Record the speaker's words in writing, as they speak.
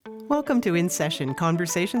Welcome to In Session,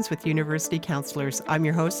 Conversations with University Counselors. I'm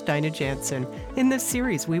your host, Dinah Jansen. In this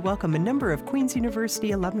series, we welcome a number of Queen's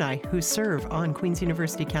University alumni who serve on Queen's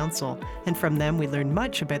University Council. And from them, we learn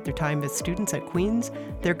much about their time as students at Queen's,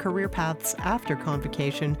 their career paths after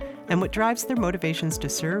convocation, and what drives their motivations to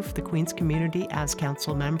serve the Queen's community as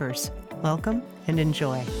council members. Welcome and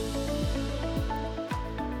enjoy.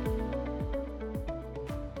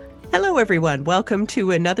 Hello, everyone. Welcome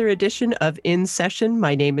to another edition of In Session.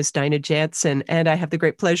 My name is Dinah Jansen, and I have the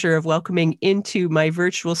great pleasure of welcoming into my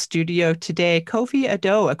virtual studio today Kofi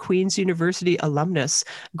Ado, a Queen's University alumnus,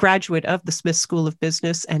 graduate of the Smith School of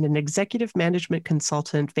Business, and an executive management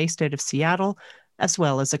consultant based out of Seattle, as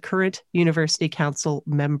well as a current University Council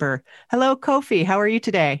member. Hello, Kofi. How are you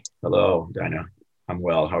today? Hello, Dinah. I'm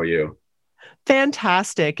well. How are you?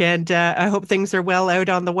 Fantastic. And I hope things are well out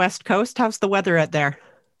on the West Coast. How's the weather out there?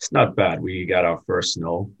 It's not bad. We got our first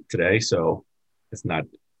snow today, so it's not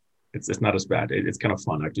as bad. It's kind of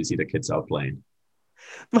fun actually to see the kids out playing.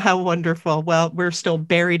 How wonderful. Well, we're still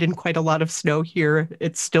buried in quite a lot of snow here.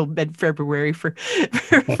 It's still mid-February for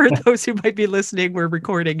those who might be listening. We're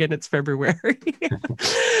recording and it's February.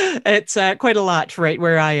 It's quite a lot right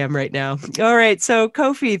where I am right now. All right. So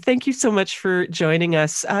Kofi, thank you so much for joining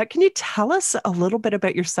us. Can you tell us a little bit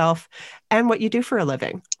about yourself and what you do for a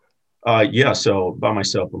living? So by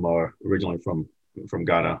myself, I'm originally from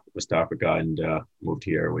Ghana, West Africa, and moved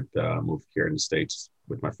here in the States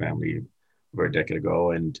with my family over a decade ago,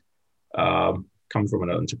 and come from an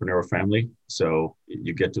entrepreneurial family. So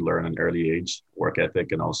you get to learn at an early age work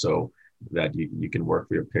ethic, and also that you can work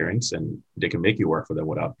for your parents and they can make you work for them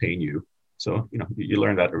without paying you. So, you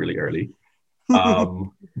learn that really early.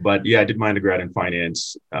 But yeah, I did my undergrad in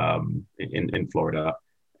finance in Florida.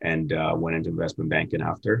 And went into investment banking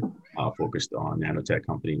after, focused on nanotech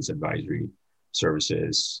companies, advisory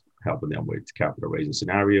services, helping them with capital raising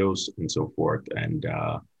scenarios and so forth. And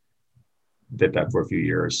did that for a few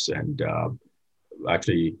years. And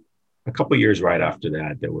actually, a couple of years right after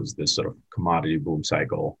that, there was this sort of commodity boom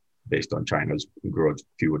cycle based on China's growth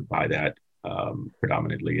fueled by that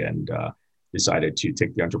predominantly, and decided to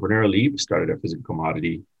take the entrepreneurial leap, started a physical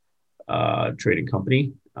commodity trading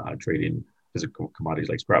company, trading physical commodities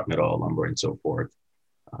like scrap metal, lumber, and so forth.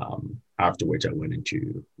 After which I went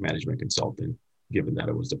into management consulting, given that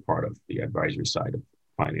it was a part of the advisory side of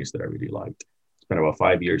finance that I really liked. Spent about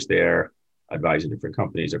 5 years there, advising different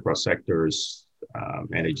companies across sectors,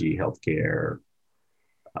 energy, healthcare,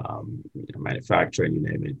 manufacturing, you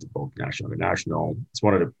name it, both national and international. It's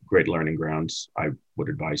one of the great learning grounds I would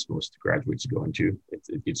advise most graduates to go into.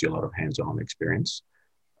 It gives you a lot of hands-on experience.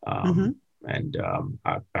 And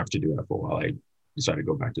after doing that for a while, I decided to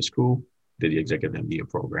go back to school, did the executive MBA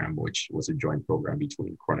program, which was a joint program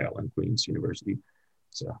between Cornell and Queen's University.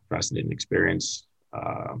 It's a fascinating experience.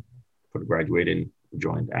 For graduating,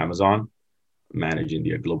 joined Amazon, managing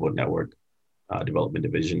the global network development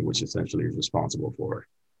division, which essentially is responsible for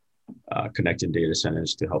connecting data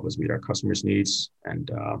centers to help us meet our customers' needs. And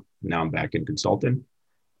now I'm back in consulting,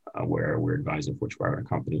 where we're advising Fortune 500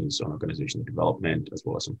 companies on organizational development, as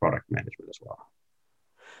well as some product management as well.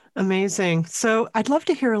 Amazing. So I'd love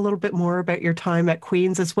to hear a little bit more about your time at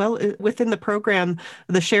Queen's as well within the program,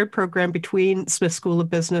 the shared program between Smith School of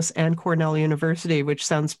Business and Cornell University, which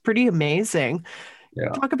sounds pretty amazing. Yeah.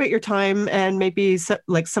 Talk about your time and maybe some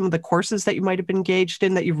of the courses that you might have been engaged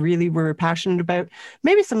in that you really were passionate about,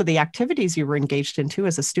 maybe some of the activities you were engaged in too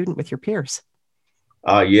as a student with your peers.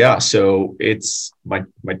 So it's my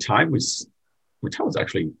time was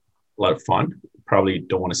actually a lot of fun. Probably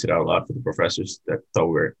don't want to sit out loud for the professors that thought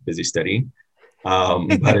we were busy studying,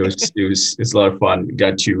 but it was a lot of fun.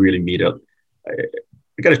 Got to really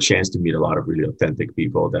I got a chance to meet a lot of really authentic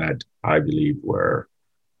people that I believe were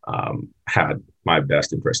had my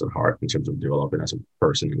best interest at heart in terms of developing as a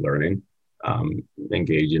person and learning.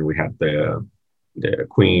 Engaging, we had the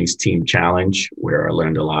Queen's Team Challenge where I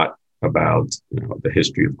learned a lot about the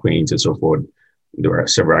history of Queens and so forth. There were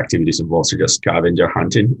several activities involved, such as scavenger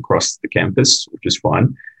hunting across the campus, which is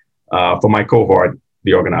fun. For my cohort,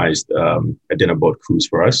 they organized a dinner boat cruise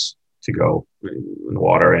for us to go in the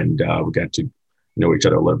water, and we got to know each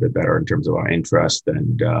other a little bit better in terms of our interests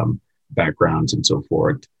and backgrounds and so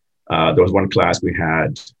forth. There was one class we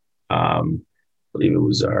had, I believe it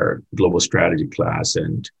was our global strategy class,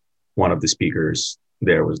 and one of the speakers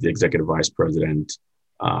there was the executive vice president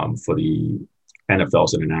for the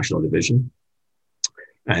NFL's international division.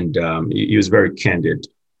 And he was very candid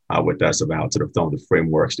with us about sort of some of the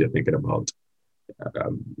frameworks they're thinking about,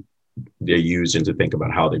 they're using to think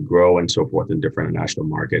about how they grow and so forth in different international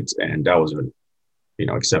markets. And that was an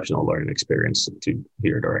exceptional learning experience to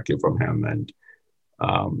hear directly from him. And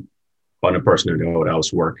on a personal note, I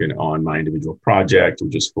was working on my individual project,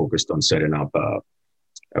 which is focused on setting up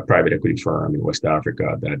a private equity firm in West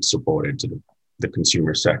Africa that supported to the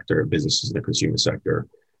consumer sector, businesses in the consumer sector.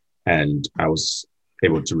 And I was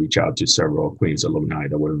able to reach out to several Queen's alumni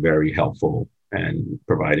that were very helpful and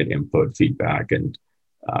provided input, feedback, and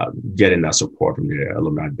getting that support from the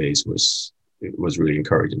alumni base was really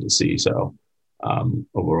encouraging to see. So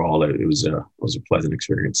overall, it was a pleasant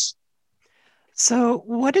experience. So,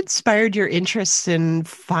 what inspired your interest in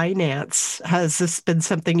finance? Has this been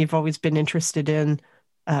something you've always been interested in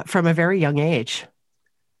from a very young age?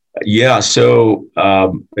 Yeah, so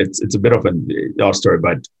it's a bit of an odd story,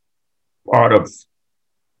 but part of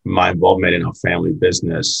my involvement in our family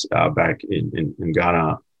business back in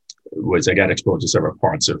Ghana was I got exposed to several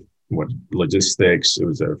parts of what logistics. It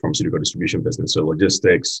was a pharmaceutical distribution business, so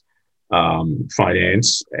logistics,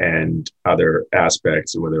 finance, and other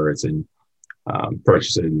aspects, whether it's in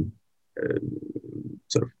purchasing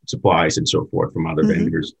sort of supplies and so forth from other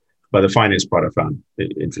vendors. But the finance part I found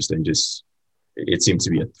interesting. Just it seemed to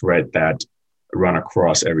be a thread that run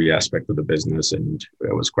across every aspect of the business, and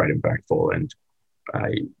it was quite impactful. And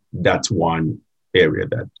that's one area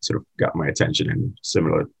that sort of got my attention. And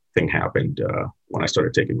similar thing happened when I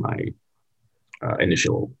started taking my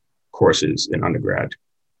initial courses in undergrad.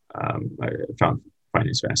 I found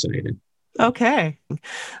finance fascinating. Okay.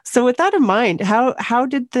 So with that in mind, how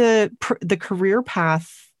did the career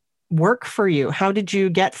path work for you? How did you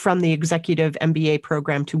get from the executive MBA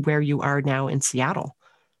program to where you are now in Seattle?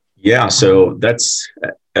 Yeah, so that's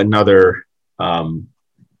another item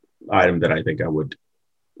that I think I would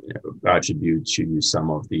attribute to some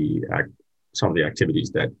of the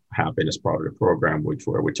activities that happened as part of the program, we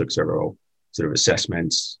took several sort of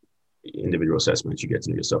assessments, individual assessments. You get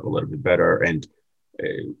to know yourself a little bit better. And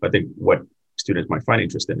I think what students might find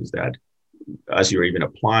interesting is that as you're even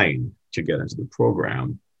applying to get into the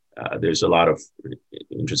program, there's a lot of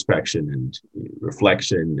introspection and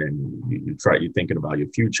reflection, and you're thinking about your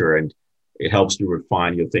future, and it helps you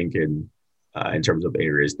refine your thinking in terms of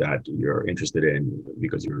areas that you're interested in,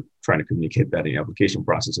 because you're trying to communicate that in the application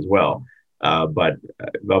process as well. But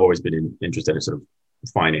I've always been interested in sort of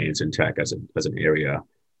finance and tech as an area.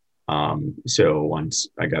 So once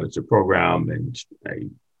I got into the program, and I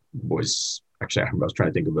was trying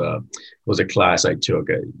to think of a class I took.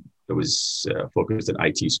 It was focused on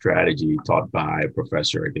IT strategy, taught by a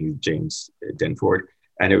professor, I think James Denford,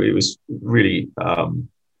 and it was really,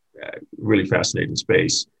 really fascinating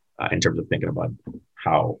space in terms of thinking about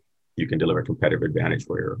how you can deliver competitive advantage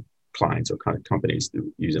for your clients or kind of companies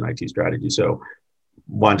through using IT strategy. So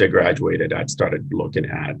once I graduated, I started looking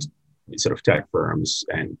at sort of tech firms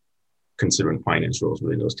and considering finance roles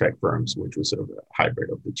within those tech firms, which was sort of a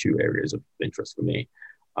hybrid of the two areas of interest for me.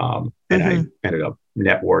 And I ended up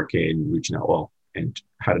networking, reaching out, and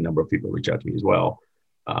had a number of people reach out to me as well.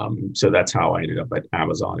 So that's how I ended up at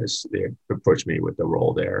Amazon. Is they approached me with the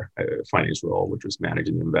role there, a finance role, which was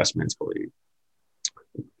managing the investments for the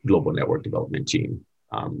global network development team.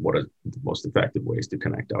 What are the most effective ways to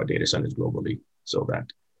connect our data centers globally so that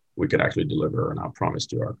we could actually deliver on our promise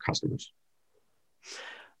to our customers.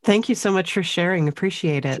 Thank you so much for sharing.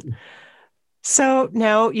 Appreciate it. So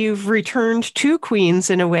now you've returned to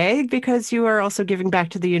Queen's in a way, because you are also giving back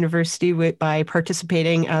to the university by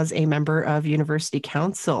participating as a member of University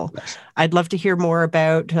Council. Yes. I'd love to hear more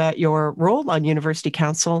about your role on University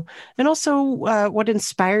Council, and also what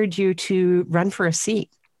inspired you to run for a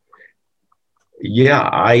seat.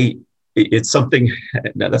 Yeah, it's something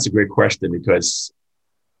that's a great question, because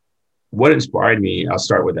what inspired me, I'll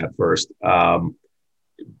start with that first.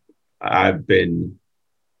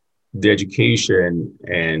 The education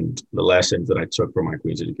and the lessons that I took from my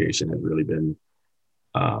Queen's education has really been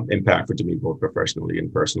impactful to me, both professionally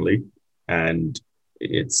and personally. And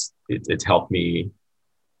it's helped me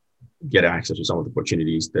get access to some of the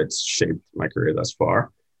opportunities that's shaped my career thus far.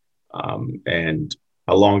 And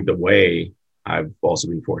along the way, I've also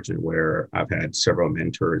been fortunate where I've had several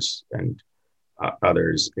mentors and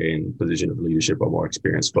others in position of leadership or more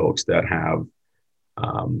experienced folks that have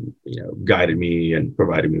guided me and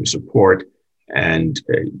provided me with support. And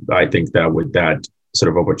I think that with that sort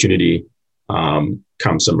of opportunity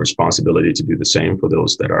comes some responsibility to do the same for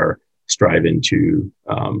those that are striving to,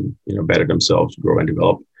 better themselves, grow and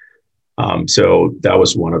develop. So that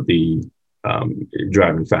was one of the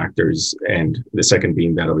driving factors. And the second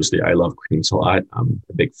being that obviously I love Queen's a lot. I'm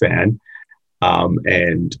a big fan.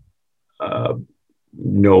 And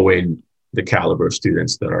knowing the caliber of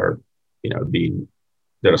students that are,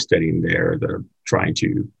 that are studying there, that are trying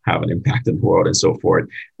to have an impact in the world and so forth,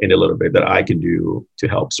 in a little bit that I can do to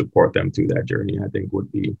help support them through that journey, I think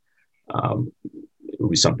would be it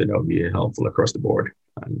would be something that would be helpful across the board,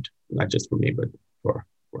 and not just for me, but for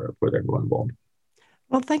everyone involved.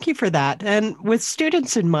 Well, thank you for that. And with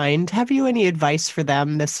students in mind, have you any advice for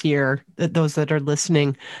them this year, those that are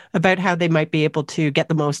listening, about how they might be able to get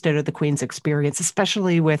the most out of the Queen's experience,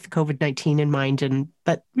 especially with COVID-19 in mind, and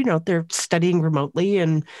that, they're studying remotely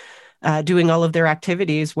and doing all of their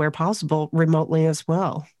activities where possible remotely as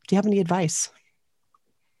well. Do you have any advice?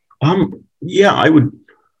 Yeah, I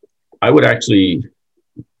would actually.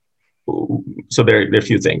 So there are a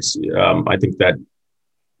few things. I think that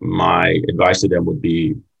my advice to them would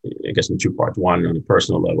be, I guess, in two parts: one on a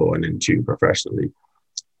personal level, and then two professionally.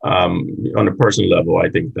 On a personal level, I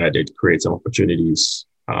think that it creates some opportunities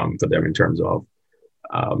for them in terms of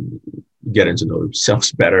getting to know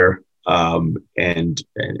themselves better, and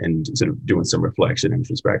sort of doing some reflection and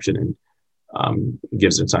introspection, and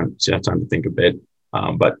gives them time to think a bit.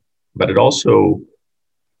 But it also,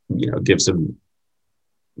 gives them.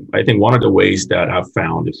 I think one of the ways that I've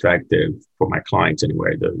found effective for my clients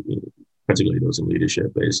anyway, particularly those in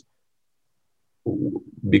leadership, is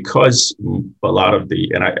because a lot of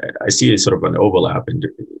and I see sort of an overlap in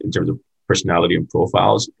terms of personality and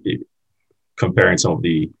profiles, comparing some of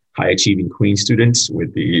the high achieving Queen students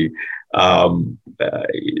with the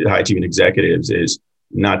high achieving executives, is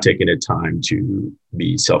not taking the time to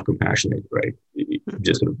be self-compassionate, right?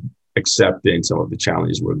 Just sort of accepting some of the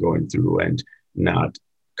challenges we're going through, and not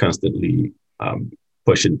constantly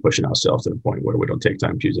pushing ourselves to the point where we don't take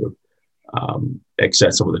time to sort of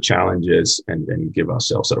accept some of the challenges, and give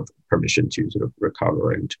ourselves sort of permission to sort of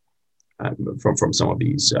recover and from some of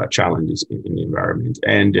these challenges in the environment.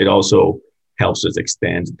 And it also helps us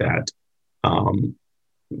extend that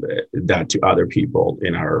to other people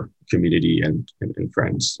in our community and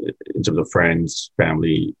friends, in terms of friends,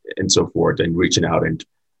 family, and so forth, and reaching out and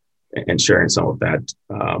sharing some of that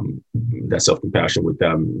self-compassion with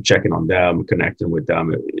them, checking on them, connecting with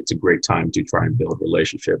them. It's a great time to try and build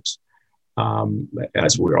relationships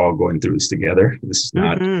as we're all going through this together. This is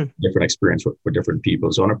not a different experience for different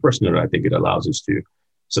people. So on a personal note, I think it allows us to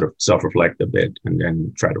sort of self-reflect a bit, and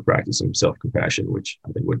then try to practice some self-compassion, which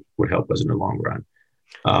I think would help us in the long run.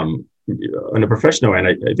 On a professional end,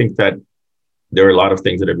 I think that there are a lot of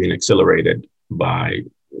things that have been accelerated by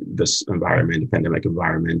this environment, the pandemic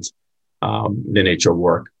environment, the nature of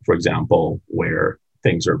work, for example, where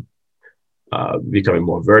things are becoming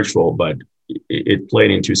more virtual, but it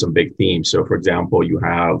played into some big themes. So, for example, you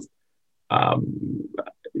have,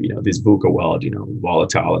 this VUCA world,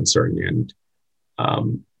 volatile, uncertain,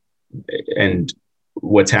 and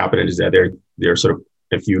what's happening is that there are sort of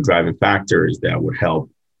a few driving factors that would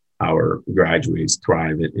help our graduates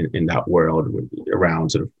thrive in that world,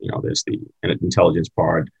 around sort of, there's the intelligence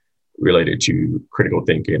part related to critical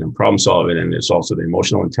thinking and problem solving. And there's also the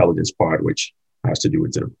emotional intelligence part, which has to do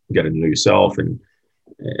with sort of getting to know yourself and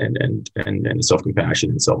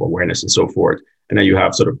self-compassion and self-awareness and so forth. And then you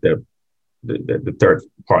have sort of the third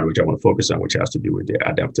part, which I want to focus on, which has to do with the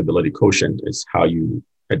adaptability quotient, is how you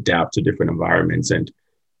adapt to different environments. And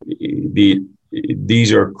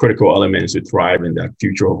these are critical elements to thrive in that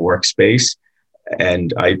future of workspace.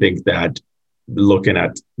 And I think that looking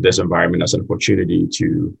at this environment as an opportunity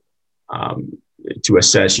to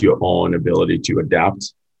assess your own ability to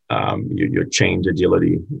adapt, your change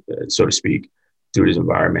agility, so to speak, through this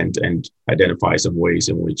environment, and identify some ways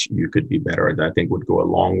in which you could be better, that I think would go a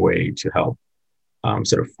long way to help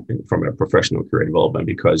sort of from a professional career development,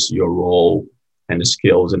 because your role and the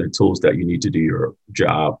skills and the tools that you need to do your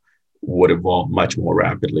job would evolve much more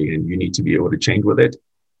rapidly, and you need to be able to change with it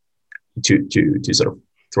to sort of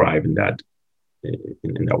thrive in that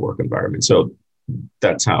work environment. So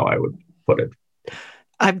that's how I would put it.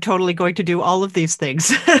 I'm totally going to do all of these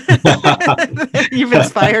things. You've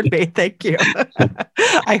inspired me. Thank you.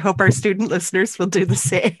 I hope our student listeners will do the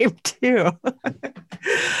same too.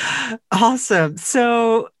 Awesome.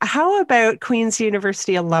 So how about Queen's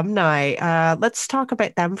University alumni? Let's talk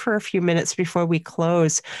about them for a few minutes before we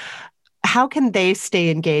close. How can they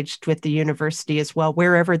stay engaged with the university as well,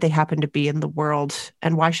 wherever they happen to be in the world,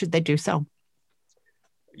 and why should they do so?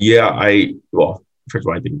 Yeah, first of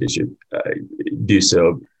all, I think they should do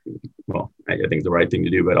so. Well, I think it's the right thing to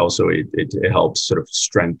do, but also it helps sort of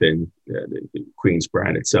strengthen the Queen's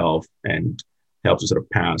brand itself, and helps to sort of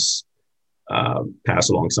pass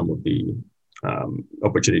along some of the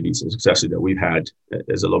opportunities and successes that we've had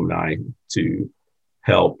as alumni, to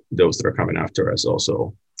help those that are coming after us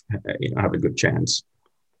also have a good chance.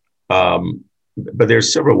 But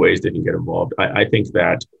there's several ways they can get involved. I think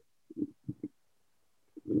that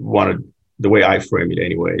the way I frame it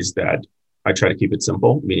anyway is that I try to keep it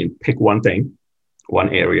simple, meaning pick one thing one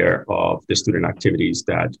area of the student activities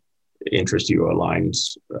that interest you or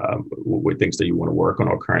aligns with things that you want to work on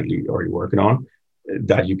or currently already working on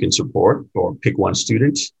that you can support, or pick one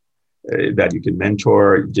student that you can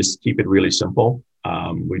mentor. Just keep it really simple.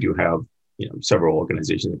 We do have several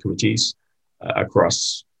organizations and committees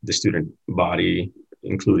across the student body,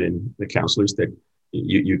 including the counselors that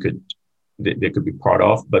you could they could be part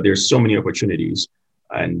of. But there's so many opportunities,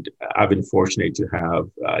 and I've been fortunate to have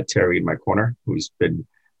Terry in my corner, who's been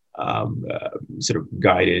sort of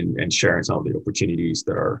guiding and sharing some of the opportunities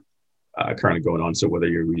that are currently going on. So whether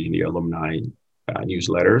you're reading the alumni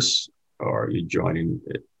newsletters, or you're joining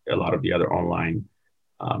a lot of the other online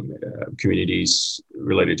communities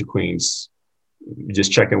related to Queens,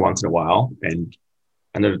 just check in once in a while. And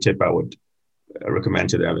another tip I would recommend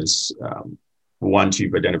to them is once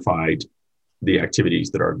you've identified the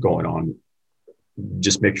activities that are going on,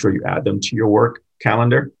 just make sure you add them to your work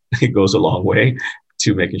calendar. It goes a long way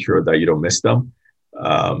to making sure that you don't miss them.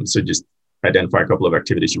 So just identify a couple of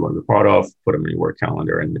activities you want to be part of, put them in your work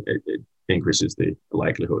calendar, and it increases the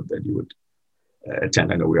likelihood that you would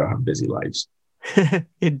attend. I know we all have busy lives.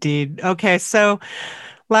 Indeed. Okay, so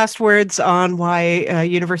last words on why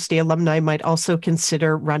university alumni might also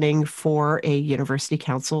consider running for a university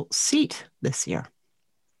council seat this year.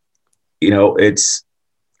 There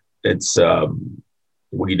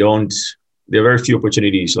are very few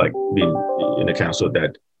opportunities like being in the council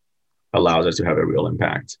that allows us to have a real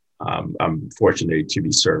impact. I'm fortunate to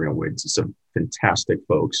be serving with some fantastic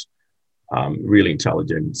folks, really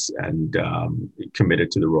intelligent and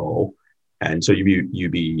committed to the role. And so you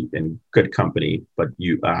be in good company, but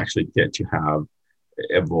you actually get to have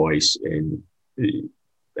a voice in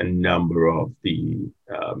a number of the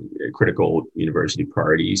critical university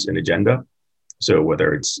priorities and agenda. So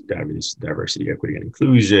whether it's diversity, equity, and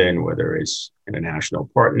inclusion, whether it's international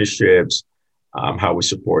partnerships, how we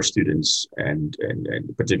support students, and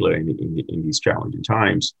particularly in these challenging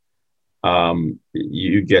times,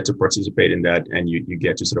 you get to participate in that, and you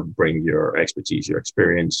get to sort of bring your expertise, your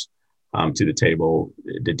experience to the table.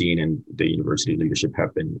 The dean and the university leadership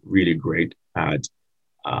have been really great at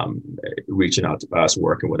reaching out to us,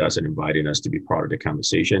 working with us, and inviting us to be part of the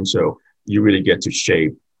conversation. So you really get to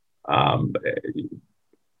shape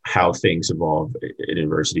how things evolve in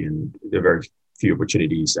university, and there are very few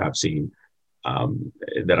opportunities I've seen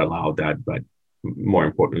that allow that. But more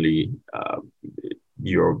importantly,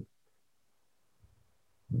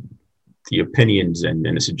 the opinions and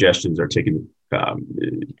the suggestions are taken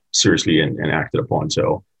seriously and acted upon.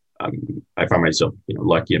 So I find myself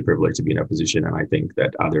lucky and privileged to be in that position, and I think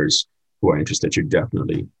that others who are interested should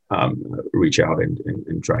definitely reach out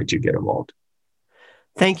and try to get involved.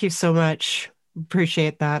 Thank you so much.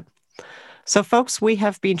 Appreciate that. So, folks, we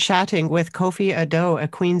have been chatting with Kofi Ado, a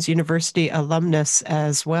Queen's University alumnus,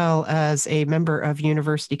 as well as a member of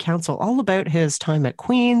University Council, all about his time at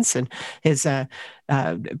Queen's and his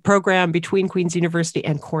program between Queen's University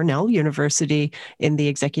and Cornell University in the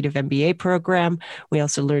Executive MBA program. We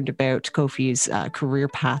also learned about Kofi's career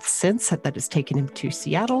path since that has taken him to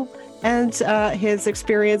Seattle, and his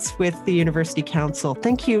experience with the University Council.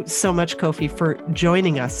 Thank you so much, Kofi, for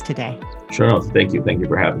joining us today. Sure. No, thank you. Thank you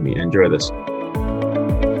for having me. Enjoy this.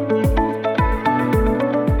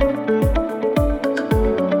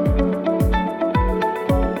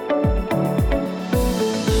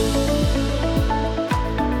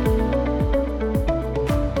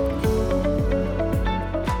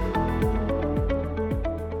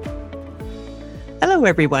 Hello,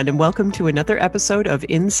 everyone, and welcome to another episode of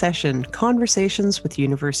In Session, Conversations with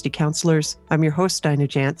University Counselors. I'm your host, Dinah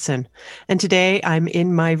Jansen, and today I'm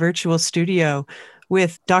in my virtual studio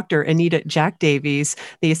with Dr. Anita Jack Davies,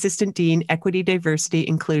 the Assistant Dean, Equity, Diversity,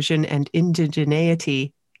 Inclusion, and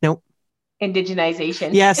Indigeneity. Nope.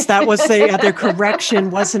 Indigenization. Yes, that was the other correction,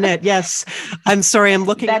 wasn't it? Yes. I'm sorry, I'm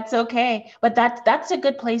looking. That's okay. But that's a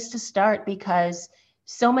good place to start, because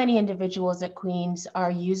so many individuals at Queen's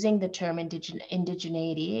are using the term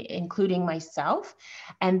indigeneity, including myself.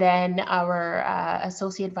 And then our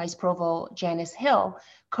Associate Vice Provost, Janice Hill,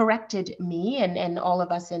 corrected me and all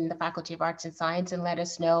of us in the Faculty of Arts and Science and let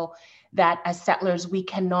us know that as settlers, we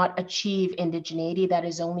cannot achieve indigeneity. That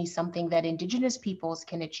is only something that Indigenous peoples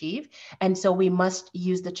can achieve. And so we must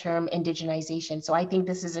use the term indigenization. So I think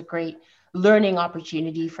this is a great learning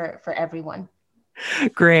opportunity for everyone.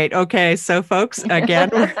 Great. Okay. So, folks, again,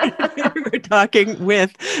 we're talking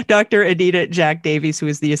with Dr. Anita Jack Davies, who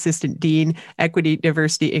is the Assistant Dean, Equity,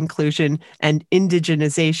 Diversity, Inclusion, and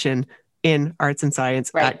Indigenization. in arts and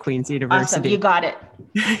science Right. at Queen's Awesome. You University. got it.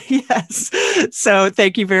 Yes. So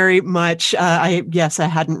thank you very much. I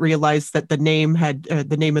hadn't realized that the name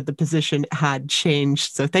of the position had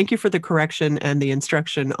changed. So thank you for the correction and the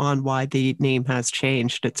instruction on why the name has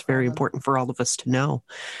changed. It's very important for all of us to know.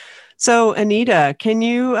 So Anita, can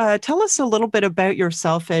you tell us a little bit about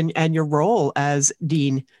yourself and your role as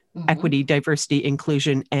Dean, Equity, Diversity,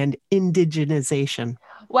 Inclusion, and Indigenization?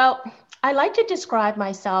 Well, I like to describe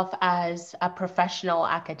myself as a professional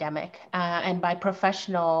academic. And by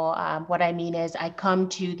professional, what I mean is I come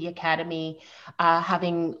to the academy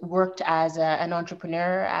having worked as an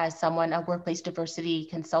entrepreneur, as a workplace diversity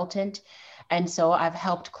consultant. And so I've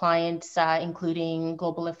helped clients, including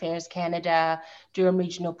Global Affairs Canada, Durham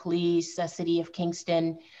Regional Police, City of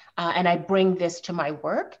Kingston, and I bring this to my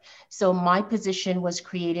work. So my position was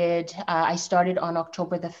created, I started on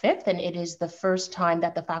October the 5th, and it is the first time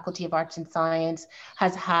that the Faculty of Arts and Science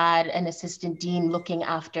has had an assistant dean looking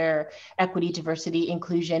after equity, diversity,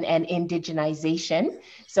 inclusion, and indigenization.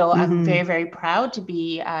 So I'm very, very proud to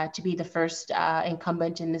be the first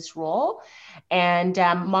incumbent in this role. And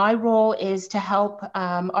my role is to help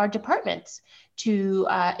our departments to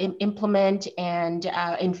implement and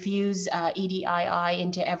infuse EDII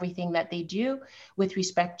into everything that they do with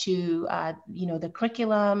respect to, the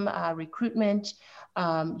curriculum, recruitment,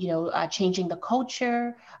 changing the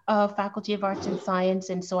culture of Faculty of Arts and Science.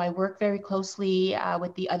 And so I work very closely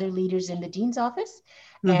with the other leaders in the Dean's office.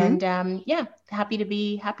 And happy to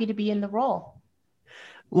be in the role.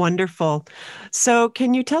 Wonderful. So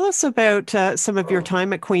can you tell us about some of your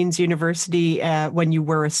time at Queen's University when you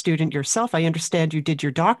were a student yourself? I understand you did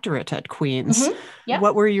your doctorate at Queen's. Yep.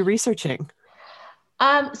 What were you researching?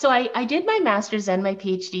 So I did my master's and my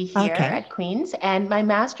PhD here at Queen's, and my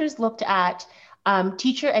master's looked at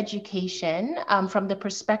teacher education from the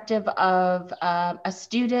perspective of a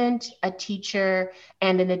student, a teacher,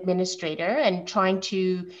 and an administrator, and trying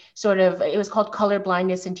to it was called color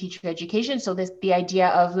blindness in teacher education. So the idea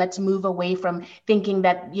of let's move away from thinking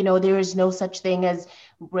that, there is no such thing as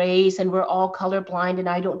race and we're all colorblind and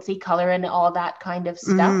I don't see color and all that kind of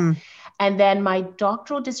stuff. And then my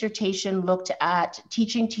doctoral dissertation looked at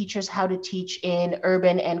teaching teachers how to teach in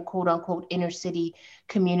urban and quote unquote inner city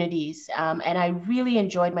communities. And I really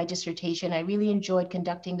enjoyed my dissertation. I really enjoyed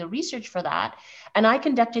conducting the research for that. And I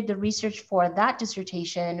conducted the research for that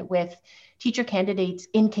dissertation with teacher candidates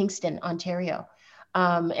in Kingston, Ontario.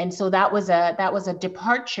 And so that was a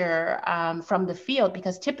departure from the field,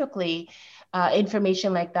 because typically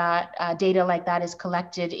information like that, data like that is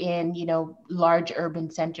collected in, large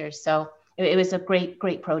urban centers. So it was a great,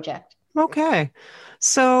 great project. Okay.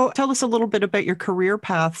 So tell us a little bit about your career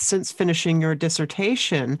path since finishing your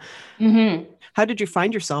dissertation. How did you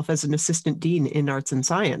find yourself as an assistant dean in arts and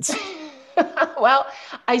science? Well,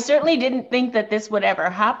 I certainly didn't think that this would ever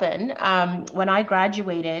happen. When I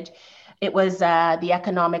graduated, it was the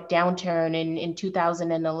economic downturn in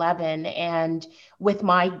 2011. And with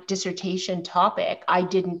my dissertation topic, I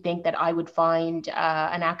didn't think that I would find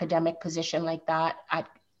an academic position like that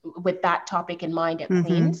with that topic in mind at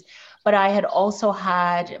Queen's. But I had also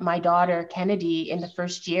had my daughter, Kennedy, in the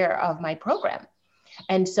first year of my program.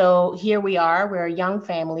 And so here we are, we're a young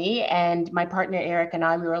family, and my partner, Eric, and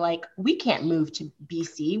I, we were like, we can't move to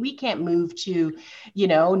BC. We can't move to,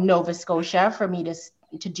 Nova Scotia for me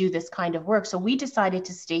to do this kind of work. So we decided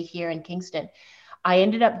to stay here in Kingston. I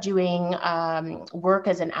ended up doing work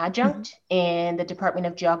as an adjunct in the Department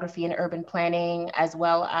of Geography and Urban Planning, as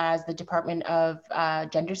well as the Department of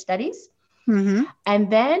Gender Studies.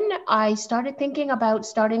 And then I started thinking about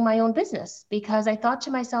starting my own business, because I thought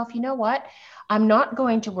to myself, you know what? I'm not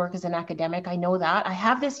going to work as an academic. I know that. I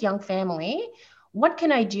have this young family. What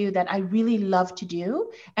can I do that I really love to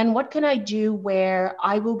do? And what can I do where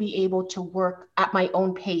I will be able to work at my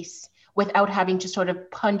own pace without having to sort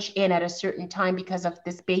of punch in at a certain time because of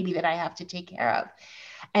this baby that I have to take care of?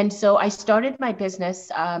 And so I started my business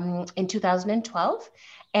in 2012.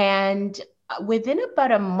 And within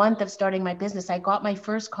about a month of starting my business, I got my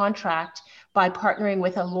first contract by partnering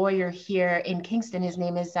with a lawyer here in Kingston. His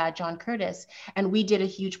name is John Curtis. And we did a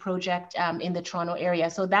huge project in the Toronto area.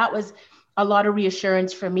 So that was a lot of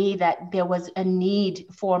reassurance for me that there was a need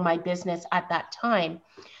for my business at that time.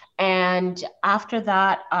 And after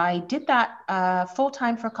that, I did that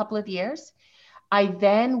full-time for a couple of years. I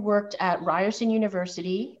then worked at Ryerson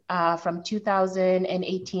University from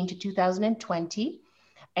 2018 to 2020.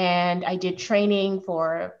 And I did training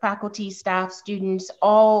for faculty, staff, students,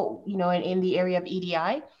 all, in the area of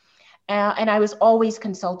EDI. And I was always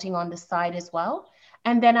consulting on the side as well.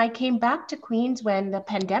 And then I came back to Queens when the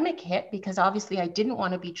pandemic hit, because obviously I didn't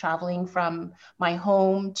want to be traveling from my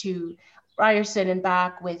home to Ryerson and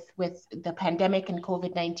back with the pandemic and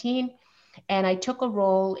COVID-19. And I took a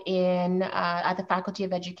role in at the Faculty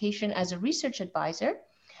of Education as a research advisor.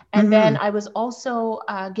 And then I was also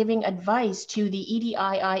giving advice to the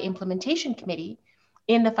EDII Implementation Committee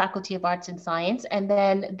in the Faculty of Arts and Science. And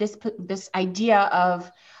then this idea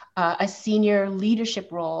of a senior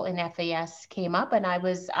leadership role in FAS came up, and I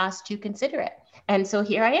was asked to consider it. And so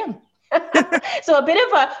here I am. So a bit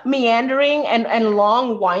of a meandering and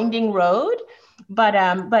long winding road, but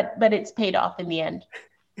it's paid off in the end.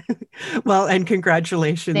 Well, and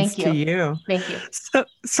congratulations Thank you. to you. Thank you.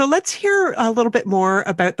 So let's hear a little bit more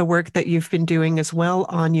about the work that you've been doing as well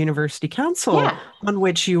on University Council, on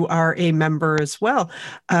which you are a member as well.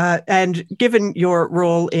 And given your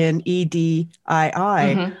role in EDII,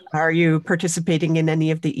 are you participating in any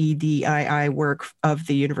of the EDII work of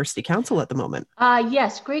the University Council at the moment?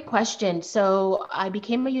 Yes, great question. So I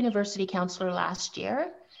became a university councillor last year.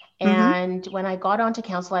 And when I got onto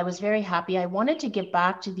council, I was very happy. I wanted to give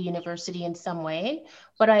back to the university in some way,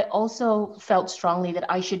 but I also felt strongly that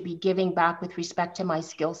I should be giving back with respect to my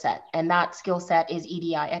skill set. And that skill set is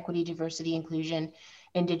EDI, equity, diversity, inclusion,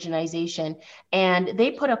 indigenization. And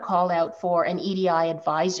they put a call out for an EDI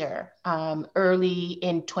advisor early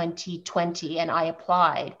in 2020, and I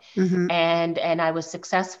applied and I was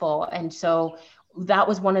successful. And so that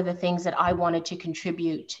was one of the things that I wanted to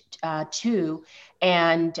contribute to.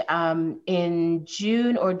 And in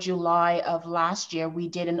June or July of last year, we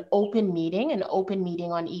did an open meeting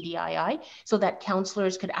on EDII, so that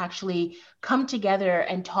counselors could actually come together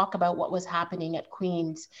and talk about what was happening at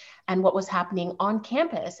Queen's and what was happening on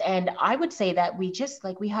campus. And I would say that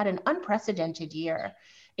we had an unprecedented year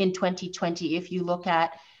in 2020. If you look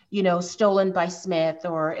at, stolen by Smith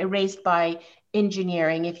or erased by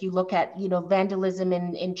engineering, if you look at, vandalism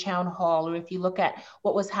in Chown Hall, or if you look at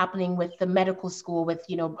what was happening with the medical school with,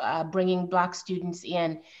 bringing Black students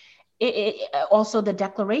in, also the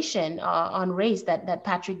declaration on race that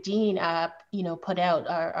Patrick Dean, put out,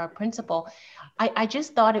 our principal. I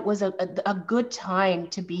just thought it was a good time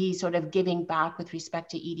to be sort of giving back with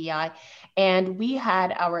respect to EDI. And we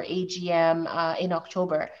had our AGM in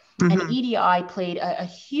October. And EDI played a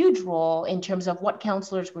huge role in terms of what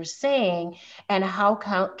counselors were saying and how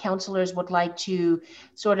counselors would like to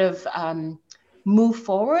sort of move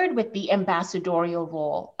forward with the ambassadorial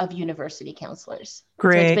role of university counselors.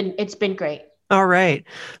 Great. So it's been great. All right.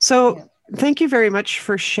 So thank you very much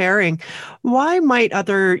for sharing. Why might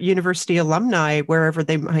other university alumni, wherever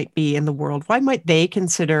they might be in the world, why might they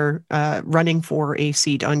consider running for a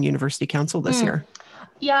seat on University Council this year?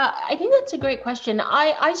 Yeah, I think that's a great question.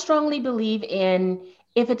 I strongly believe in,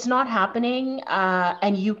 if it's not happening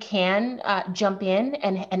and you can jump in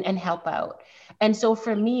and help out. And so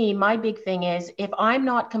for me, my big thing is, if I'm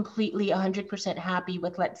not completely 100% happy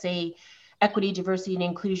with, let's say, equity, diversity, and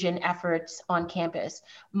inclusion efforts on campus,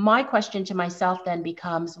 my question to myself then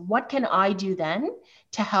becomes, what can I do then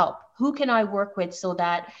to help? Who can I work with so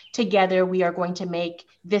that together we are going to make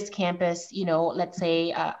this campus, let's say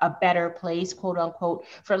a better place, quote unquote,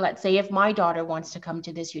 for, let's say, if my daughter wants to come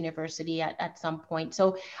to this university at some point.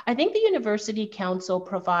 So I think the University Council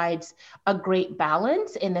provides a great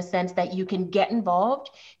balance in the sense that you can get involved,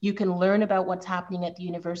 you can learn about what's happening at the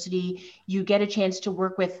university, you get a chance to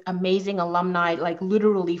work with amazing alumni, like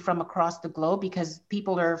literally from across the globe, because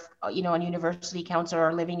people are, on University Council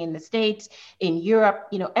are living in the States, in Europe,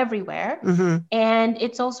 everywhere. And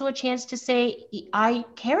it's also a chance to say, I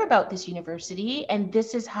care about this university and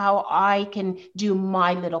this is how I can do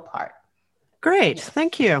my little part. Great.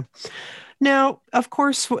 Thank you. Now, of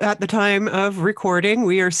course, at the time of recording,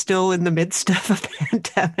 we are still in the midst of a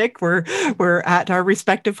pandemic. We're at our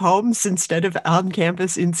respective homes instead of on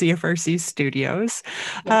campus in CFRC studios.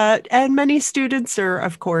 And many students are,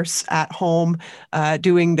 of course, at home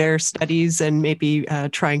doing their studies and maybe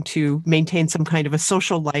trying to maintain some kind of a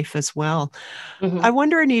social life as well. I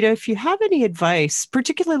wonder, Anita, if you have any advice,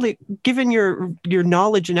 particularly given your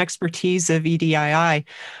knowledge and expertise of EDII,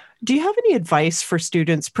 do you have any advice for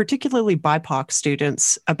students, particularly BIPOC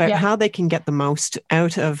students, about how they can get the most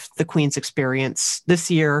out of the Queen's experience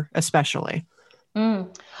this year, especially?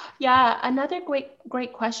 Yeah, another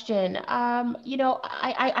great question. I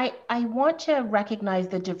want to recognize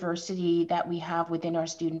the diversity that we have within our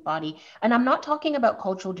student body. And I'm not talking about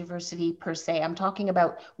cultural diversity per se. I'm talking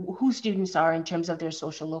about who students are in terms of their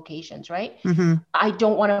social locations, right? I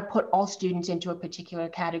don't want to put all students into a particular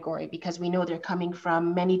category because we know they're coming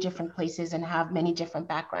from many different places and have many different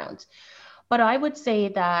backgrounds. But I would say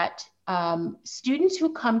that students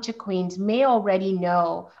who come to Queen's may already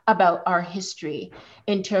know about our history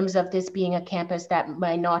in terms of this being a campus that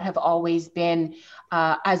might not have always been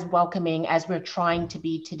as welcoming as we're trying to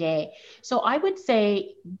be today. So I would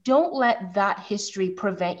say, don't let that history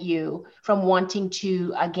prevent you from wanting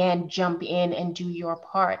to, again, jump in and do your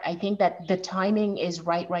part. I think that the timing is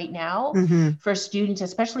right now for students,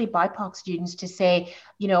 especially BIPOC students, to say,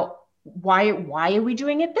 why are we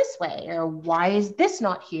doing it this way? Or why is this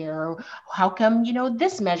not here? Or how come,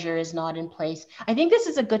 this measure is not in place? I think this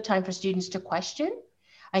is a good time for students to question.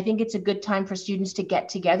 I think it's a good time for students to get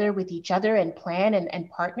together with each other and plan and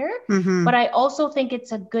partner. But I also think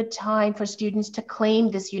it's a good time for students to claim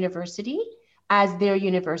this university as their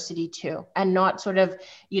university too, and not sort of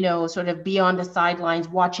be on the sidelines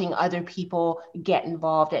watching other people get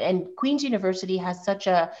involved. And Queen's University has such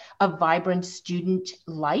a vibrant student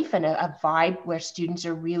life and a vibe where students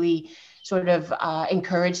are really sort of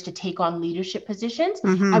encouraged to take on leadership positions.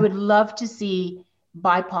 I would love to see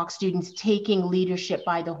BIPOC students taking leadership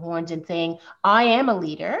by the horns and saying, I am a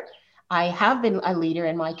leader. I have been a leader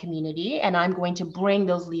in my community, and I'm going to bring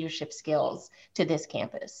those leadership skills to this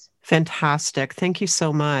campus. Fantastic. Thank you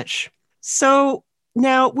so much. So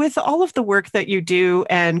now, with all of the work that you do,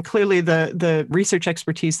 and clearly the research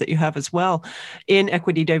expertise that you have as well in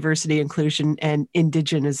equity, diversity, inclusion, and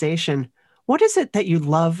indigenization, what is it that you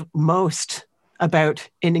love most about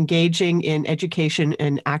engaging in education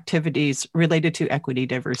and activities related to equity,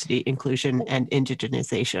 diversity, inclusion, and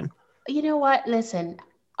indigenization? You know what? Listen,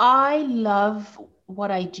 I love what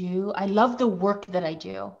I do. I love the work that I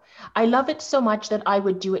do. I love it so much that I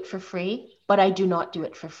would do it for free, but I do not do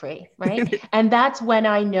it for free, right? And that's when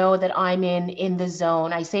I know that I'm in the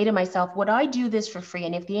zone. I say to myself, would I do this for free?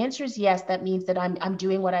 And if the answer is yes, that means that I'm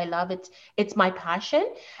doing what I love. It's my passion.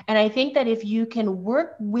 And I think that if you can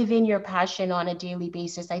work within your passion on a daily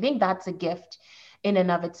basis, I think that's a gift in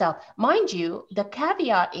and of itself. Mind you, the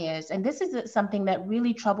caveat is, and this is something that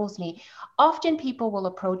really troubles me, often people will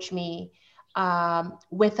approach me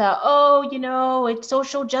with it's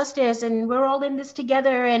social justice and we're all in this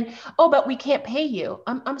together, and but we can't pay you.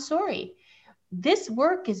 I'm sorry. This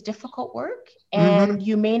work is difficult work, and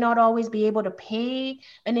you may not always be able to pay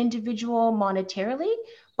an individual monetarily,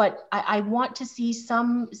 but I want to see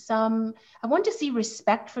I want to see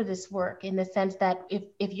respect for this work, in the sense that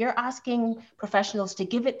if you're asking professionals to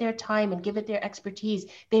give it their time and give it their expertise,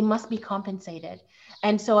 they must be compensated.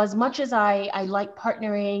 And so as much as I like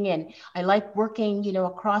partnering and I like working,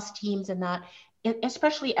 across teams and that,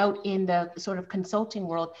 especially out in the sort of consulting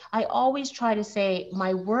world, I always try to say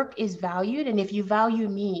my work is valued. And if you value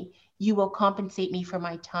me, you will compensate me for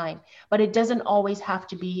my time. But it doesn't always have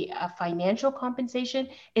to be a financial compensation.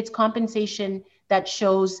 It's compensation that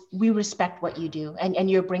shows we respect what you do and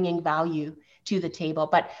you're bringing value to the table.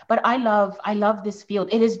 But I love this field.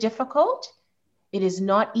 It is difficult. It is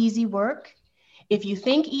not easy work. If you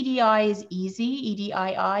think EDI is easy,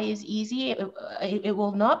 EDII is easy, it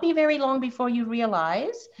will not be very long before you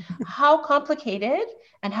realize how complicated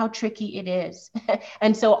and how tricky it is.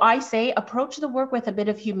 And so I say, approach the work with a bit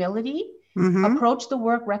of humility, approach the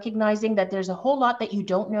work recognizing that there's a whole lot that you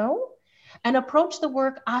don't know, and approach the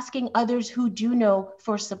work asking others who do know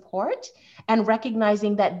for support and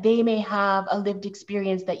recognizing that they may have a lived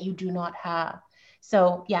experience that you do not have.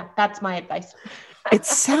 So yeah, that's my advice. It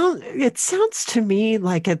sounds to me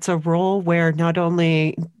like it's a role where not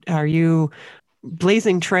only are you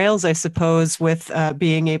blazing trails, I suppose, with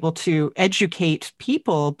being able to educate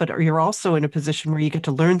people, but you're also in a position where you get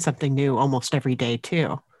to learn something new almost every day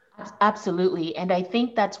too. Absolutely. And I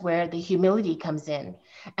think that's where the humility comes in.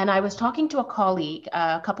 And I was talking to a colleague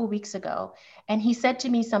a couple of weeks ago, and he said to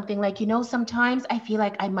me something like, sometimes I feel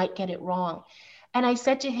like I might get it wrong. And I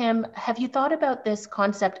said to him, have you thought about this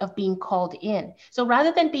concept of being called in? So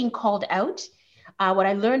rather than being called out, what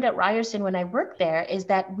I learned at Ryerson when I worked there is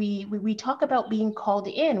that we talk about being called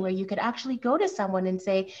in, where you could actually go to someone and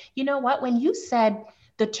say, you know what, when you said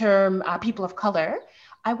the term people of color,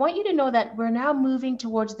 I want you to know that we're now moving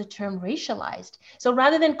towards the term racialized. So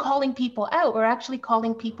rather than calling people out, we're actually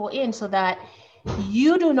calling people in so that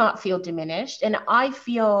you do not feel diminished. And I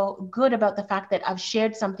feel good about the fact that I've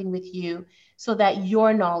shared something with you so that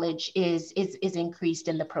your knowledge is increased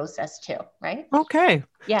in the process too, right? Okay.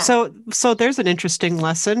 Yeah. So there's an interesting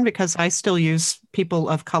lesson, because I still use people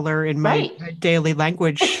of color in my daily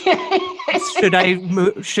language. Should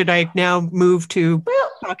I now move to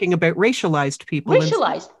talking about racialized people?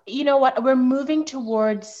 Racialized. You know what?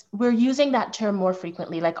 We're using that term more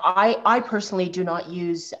frequently. Like I personally do not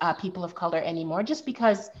use people of color anymore, just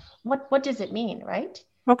because what does it mean, right?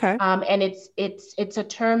 Okay. And it's a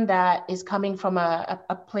term that is coming from a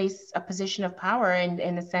position of power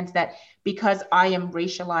in the sense that because I am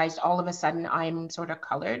racialized, all of a sudden I'm sort of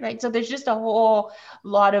colored, right? So there's just a whole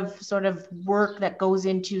lot of sort of work that goes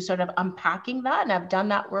into sort of unpacking that. And I've done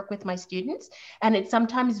that work with my students. And it's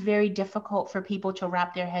sometimes very difficult for people to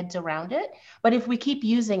wrap their heads around it. But if we keep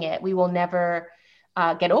using it, we will never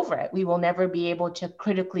get over it. We will never be able to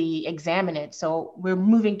critically examine it. So we're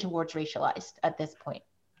moving towards racialized at this point.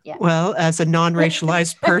 Yeah. Well, as a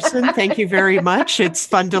non-racialized person, thank you very much. It's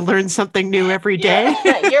fun to learn something new every day.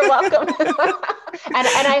 Yeah, you're welcome. And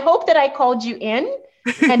I hope that I called you in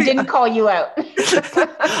and didn't call you out.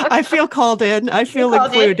 I feel called in. I feel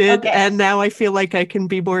included. Okay. And now I feel like I can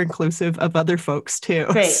be more inclusive of other folks too.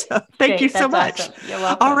 Great. So thank you so much. Awesome. You're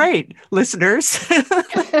welcome. All right, listeners.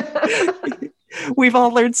 We've all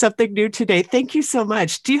learned something new today. Thank you so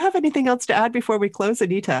much. Do you have anything else to add before we close,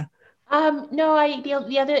 Anita? No,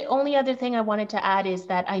 the only other thing I wanted to add is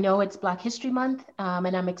that I know it's Black History Month,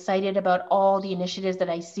 and I'm excited about all the initiatives that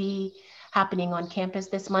I see happening on campus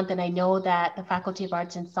this month. And I know that the Faculty of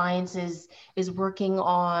Arts and Sciences is working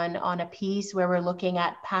on a piece where we're looking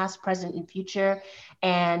at past, present, and future.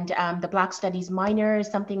 And the Black Studies minor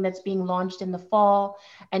is something that's being launched in the fall.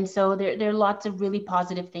 And so there are lots of really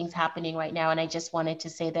positive things happening right now. And I just wanted to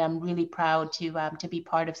say that I'm really proud to be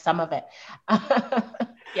part of some of it.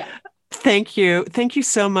 Yeah. Thank you. Thank you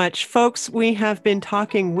so much. Folks, we have been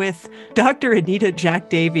talking with Dr. Anita Jack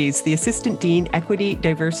Davies, the Assistant Dean, Equity,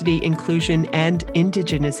 Diversity, Inclusion, and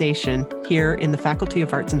Indigenization here in the Faculty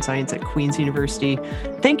of Arts and Science at Queen's University.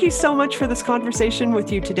 Thank you so much for this conversation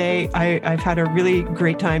with you today. I've had a really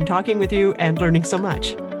great time talking with you and learning so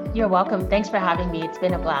much. You're welcome. Thanks for having me. It's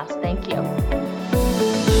been a blast. Thank you.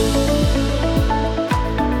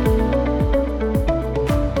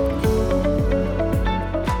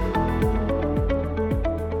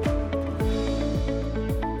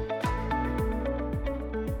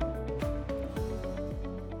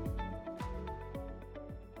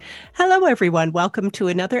 Hello, everyone. Welcome to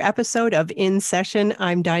another episode of In Session.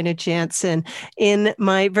 I'm Dinah Jansen. In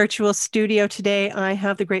my virtual studio today, I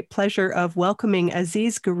have the great pleasure of welcoming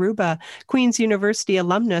Aziz Garuba, Queen's University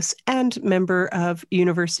alumnus and member of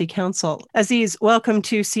University Council. Aziz, welcome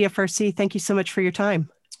to CFRC. Thank you so much for your time.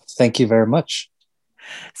 Thank you very much.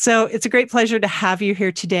 So it's a great pleasure to have you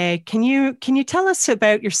here today. Can you tell us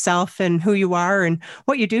about yourself and who you are and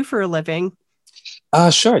what you do for a living?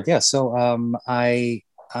 Sure. Yeah. So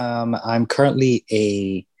I'm currently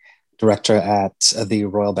a director at the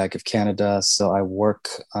Royal Bank of Canada. So I work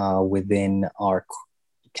within our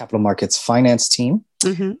capital markets finance team,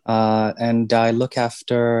 and I look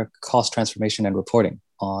after cost transformation and reporting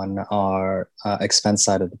on our expense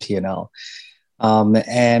side of the P&L.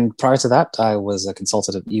 And prior to that, I was a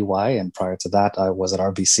consultant at EY, and prior to that, I was at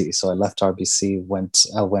RBC. So I left RBC, went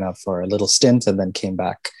out for a little stint, and then came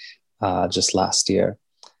back just last year.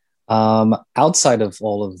 Outside of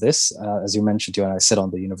all of this, as you mentioned, I sit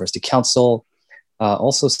on the University Council,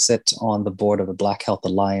 also sit on the board of the Black Health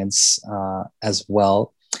Alliance as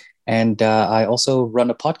well. And I also run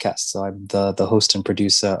a podcast. So I'm the host and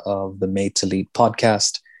producer of the Made to Lead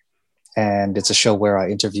podcast. And it's a show where I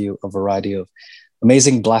interview a variety of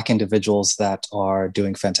amazing Black individuals that are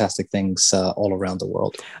doing fantastic things all around the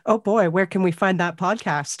world. Oh boy, where can we find that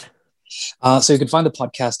podcast? So you can find the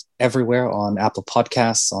podcast everywhere on Apple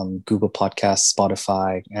Podcasts, on Google Podcasts,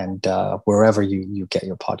 Spotify, and wherever you get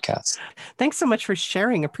your podcasts. Thanks so much for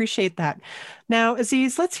sharing. Appreciate that. Now,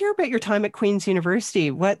 Aziz, let's hear about your time at Queen's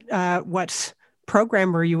University. What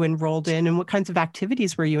program were you enrolled in, and what kinds of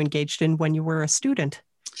activities were you engaged in when you were a student?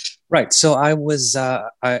 Right. So I was,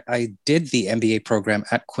 I did the MBA program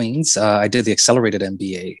at Queen's. I did the accelerated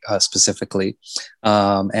MBA specifically.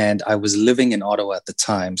 And I was living in Ottawa at the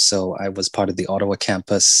time. So I was part of the Ottawa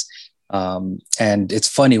campus. And it's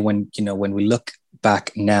funny when we look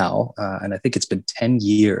back now, and I think it's been 10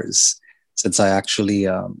 years since I actually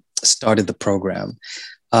started the program.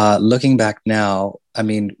 Looking back now, I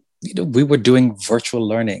mean, we were doing virtual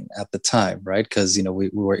learning at the time, right? Because,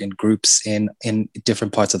 we were in groups in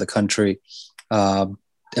different parts of the country,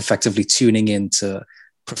 effectively tuning into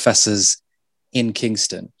professors in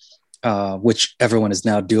Kingston, which everyone is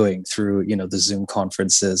now doing through, the Zoom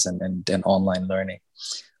conferences and online learning.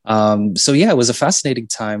 So yeah, it was a fascinating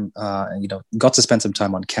time. Got to spend some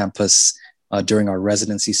time on campus during our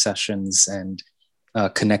residency sessions and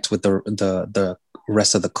connect with the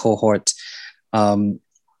rest of the cohort.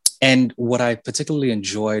 And what I particularly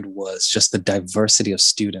enjoyed was just the diversity of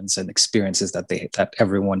students and experiences that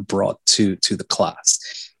everyone brought to the class.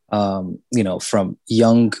 From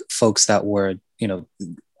young folks that were,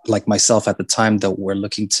 like myself at the time that were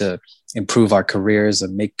looking to improve our careers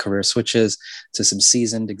and make career switches, to some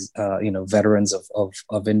seasoned, veterans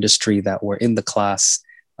of industry that were in the class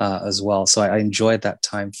as well. So I enjoyed that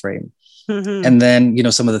time frame. Mm-hmm. And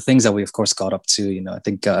then, some of the things that we, of course, got up to, I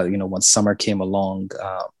think, once summer came along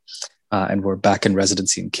and we're back in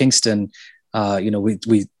residency in Kingston,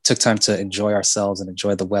 we took time to enjoy ourselves and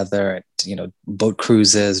enjoy the weather, and, boat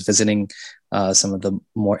cruises, visiting some of the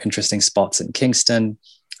more interesting spots in Kingston,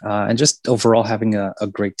 and just overall having a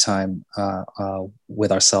great time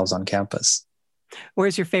with ourselves on campus.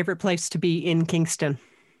 Where's your favorite place to be in Kingston?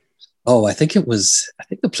 Oh, I think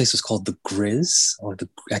the place was called the Grizz,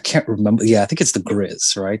 I can't remember. Yeah, I think it's the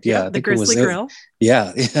Grizz, right? Yeah, the Grizzly Grill.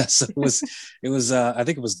 Yeah. So it was, I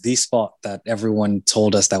think it was the spot that everyone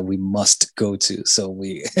told us that we must go to. So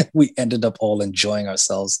we ended up all enjoying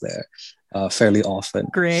ourselves there fairly often.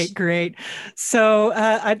 Great. So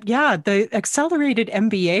the accelerated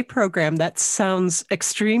MBA program, that sounds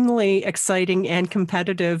extremely exciting and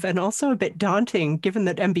competitive, and also a bit daunting given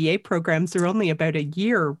that MBA programs are only about a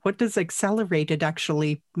year. What does accelerated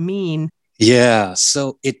actually mean? Yeah,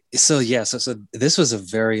 so this was a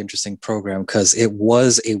very interesting program because it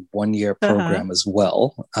was a 1-year program as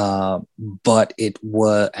well, but it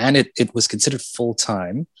was considered full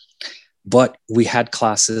time. But we had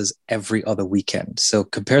classes every other weekend. So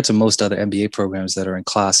compared to most other MBA programs that are in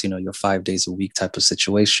class, your 5 days a week type of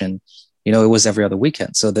situation, it was every other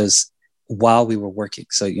weekend. So while we were working,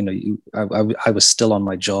 so, I was still on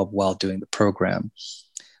my job while doing the program.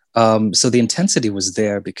 So the intensity was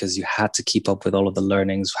there because you had to keep up with all of the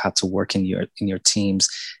learnings, had to work in your teams,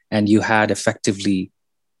 and you had effectively,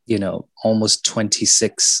 almost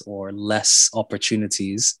 26 or less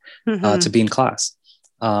opportunities to be in class.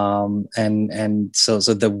 And so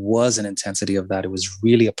there was an intensity of that. It was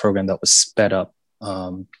really a program that was sped up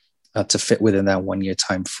to fit within that 1-year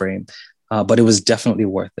time frame. But it was definitely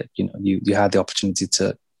worth it. You had the opportunity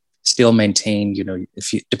to still maintain,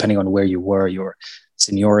 depending on where you were, your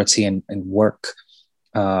seniority and work,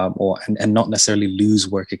 and not necessarily lose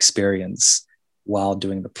work experience while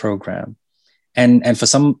doing the program. And for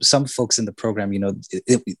some folks in the program,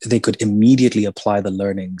 they could immediately apply the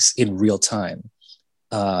learnings in real time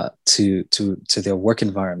to their work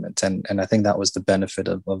environment. And I think that was the benefit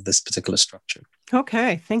of this particular structure.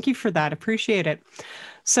 Okay, thank you for that. Appreciate it.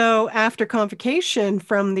 So after convocation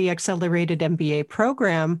from the Accelerated MBA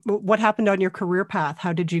program, what happened on your career path?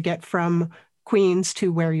 How did you get from Queen's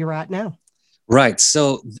to where you're at now? Right.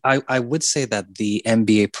 So I would say that the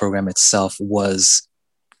MBA program itself was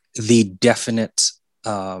the definite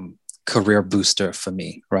career booster for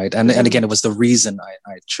me, right? And again, it was the reason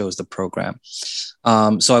I chose the program.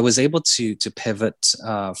 So I was able to pivot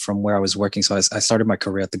from where I was working. So I started my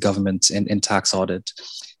career at the government in tax audit,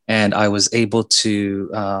 and I was able to,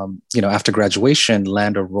 after graduation,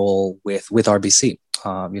 land a role with RBC.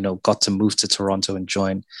 Got to move to Toronto and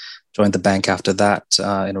join the bank after that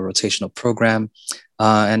in a rotational program,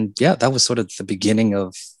 and that was sort of the beginning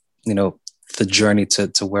of the journey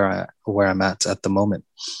to where I'm at the moment.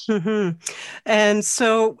 Mm-hmm. And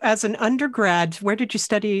so as an undergrad, where did you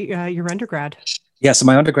study your undergrad? Yeah, so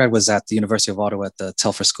my undergrad was at the University of Ottawa at the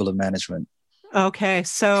Telfer School of Management. Okay,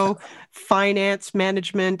 so finance,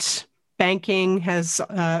 management, banking has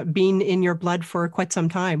been in your blood for quite some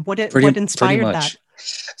time. What inspired that?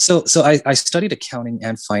 So I studied accounting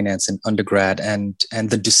and finance in undergrad, and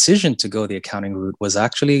the decision to go the accounting route was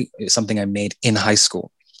actually something I made in high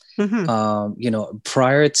school. Mm-hmm.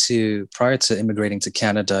 Prior to immigrating to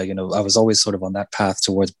Canada, I was always sort of on that path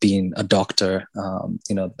towards being a doctor.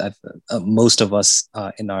 Most of us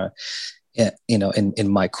in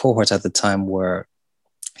my cohort at the time were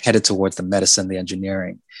headed towards the medicine, the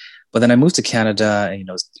engineering. But then I moved to Canada and,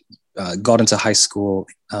 got into high school,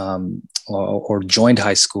 or joined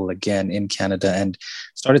high school again in Canada, and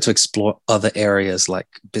started to explore other areas like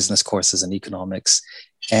business courses and economics,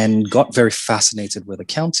 and got very fascinated with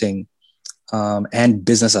accounting and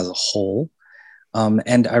business as a whole.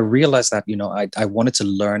 And I realized that, I wanted to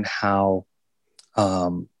learn how,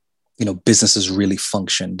 businesses really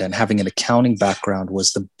functioned, and having an accounting background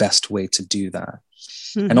was the best way to do that.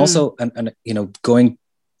 Mm-hmm. And also, going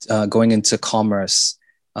into commerce,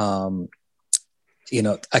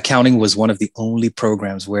 accounting was one of the only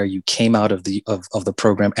programs where you came out of the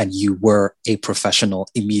program and you were a professional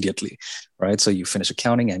immediately, right? So you finish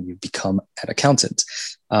accounting and you become an accountant.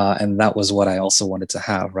 And that was what I also wanted to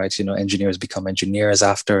have, right? Engineers become engineers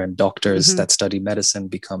after, and doctors mm-hmm. that study medicine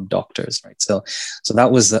become doctors, right? So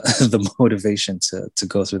that was the motivation to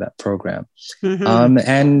go through that program. Mm-hmm.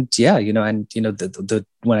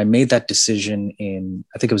 When I made that decision in,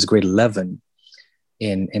 I think it was grade 11,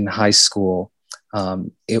 in high school,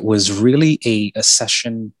 it was really a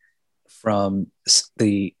session from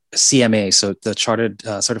the CMA, so the Chartered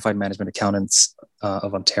Certified Management Accountants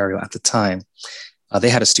of Ontario at the time. They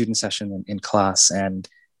had a student session in class, and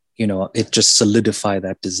it just solidified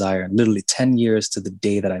that desire. And literally 10 years to the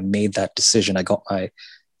day that I made that decision, I got my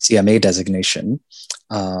CMA designation,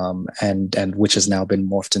 and which has now been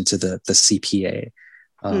morphed into the CPA.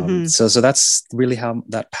 So that's really how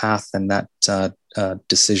that path and that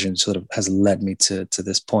decision sort of has led me to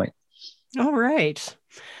this point. All right.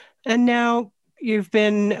 And now you've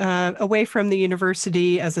been away from the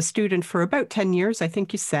university as a student for about 10 years, I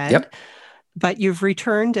think you said. Yep. But you've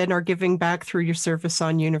returned and are giving back through your service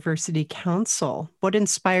on University Council. What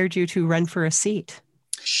inspired you to run for a seat?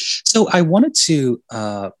 So I wanted to,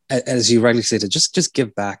 as you rightly stated, just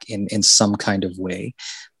give back in some kind of way.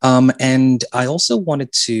 And I also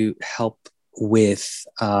wanted to help with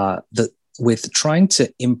trying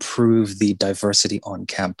to improve the diversity on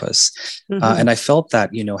campus. And I felt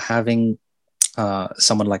that, having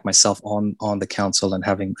someone like myself on the council and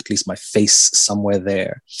having at least my face somewhere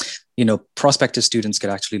there, prospective students could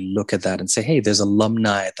actually look at that and say, hey, there's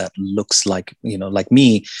alumni that looks like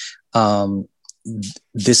me.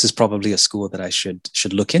 This is probably a school that I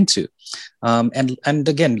should look into. And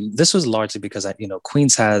again, this was largely because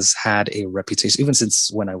Queen's has had a reputation, even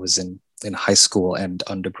since when I was in high school and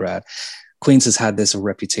undergrad. Queen's has had this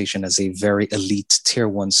reputation as a very elite tier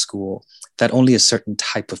 1 school that only a certain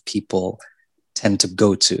type of people tend to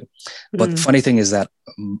go to. But the funny thing is that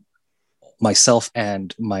myself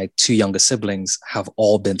and my 2 younger siblings have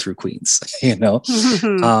all been through Queen's, and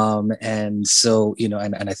so,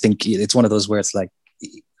 and I think it's one of those where it's like,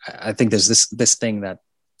 I think there's this thing that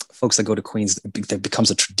folks that go to Queen's, there becomes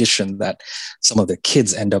a tradition that some of their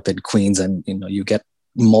kids end up in Queen's, and, you get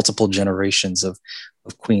multiple generations of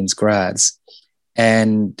Queen's grads.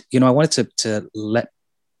 And, I wanted to let,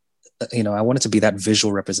 I wanted to be that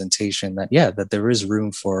visual representation that, that there is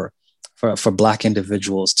room for Black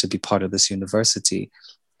individuals to be part of this university,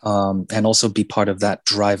 and also be part of that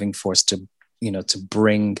driving force to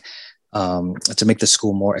bring, to make the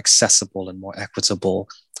school more accessible and more equitable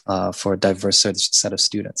for a diverse set of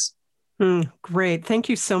students. Great. Thank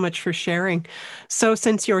you so much for sharing. So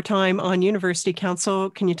since your time on University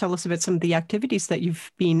Council, can you tell us about some of the activities that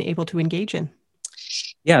you've been able to engage in?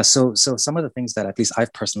 Yeah, so some of the things that at least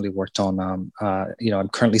I've personally worked on, I'm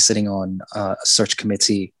currently sitting on a search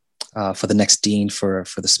committee for the next dean for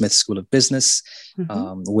the Smith School of Business,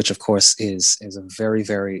 which of course is a very,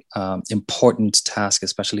 very important task,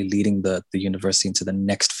 especially leading the university into the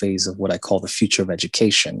next phase of what I call the future of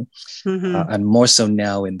education. And more so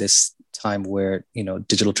now in this time where,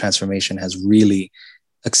 digital transformation has really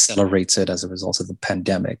accelerated as a result of the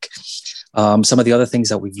pandemic. Some of the other things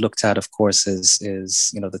that we've looked at, of course, is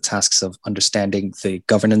the tasks of understanding the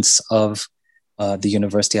governance of the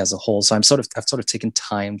university as a whole. So I've sort of taken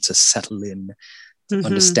time to settle in, to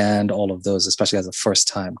understand all of those, especially as a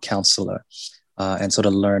first-time counselor, and sort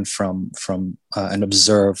of learn from and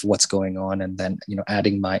observe what's going on, and then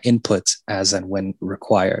adding my input as and when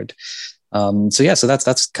required. So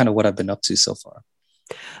that's kind of what I've been up to so far.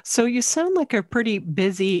 So you sound like a pretty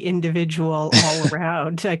busy individual all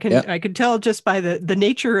around. I could tell just by the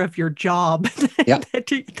nature of your job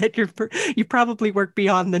that you probably work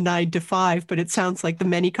beyond the 9 to 5, but it sounds like the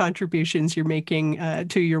many contributions you're making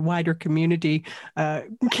to your wider community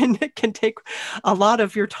can take a lot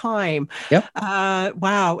of your time.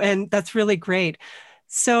 Wow. And that's really great.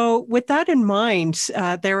 So with that in mind,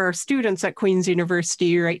 there are students at Queen's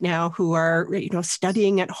University right now who are,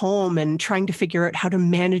 studying at home and trying to figure out how to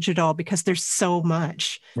manage it all because there's so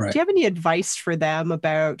much. Right. Do you have any advice for them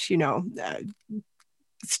about,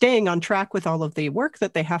 staying on track with all of the work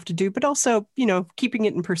that they have to do, but also, keeping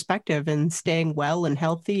it in perspective and staying well and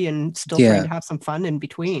healthy and still trying to have some fun in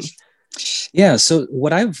between? Yeah. So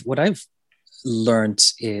what I've learned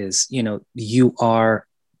is, you are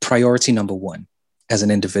priority number 1. As an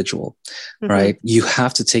individual, right? You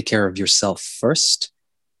have to take care of yourself first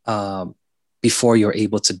before you're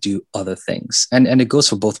able to do other things. And it goes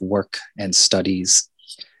for both work and studies.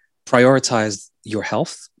 Prioritize your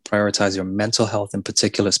health, prioritize your mental health in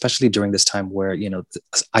particular, especially during this time where,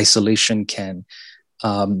 isolation can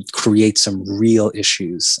create some real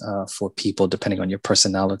issues for people depending on your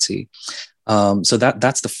personality. So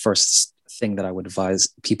that's the first thing that I would advise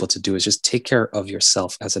people to do, is just take care of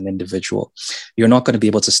yourself as an individual. You're not going to be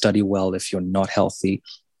able to study well if you're not healthy,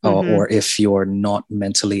 or if you're not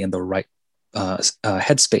mentally in the right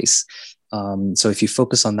headspace. So if you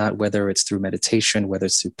focus on that, whether it's through meditation, whether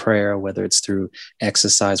it's through prayer, whether it's through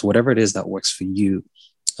exercise, whatever it is that works for you,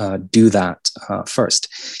 do that first.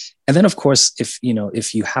 And then, of course, if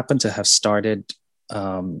you happen to have started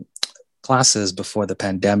classes before the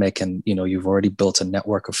pandemic, and you've already built a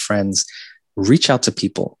network of friends, reach out to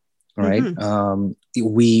people, right?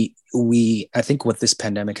 I think what this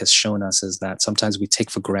pandemic has shown us is that sometimes we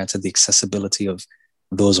take for granted the accessibility of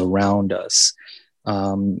those around us.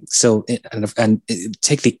 So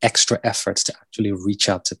take the extra efforts to actually reach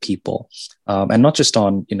out to people, and not just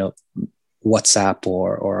on WhatsApp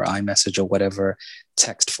or iMessage or whatever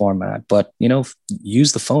text format, but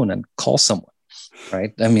use the phone and call someone.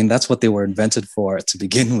 Right. I mean, that's what they were invented for to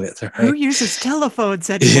begin with. Right? Who uses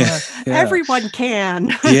telephones anymore? Yeah. Everyone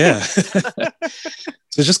can. Yeah.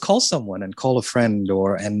 So just call someone and call a friend,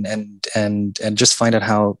 and just find out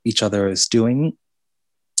how each other is doing.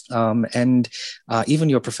 And even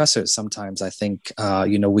your professors, sometimes I think,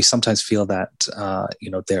 we sometimes feel that,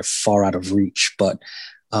 they're far out of reach, but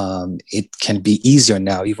it can be easier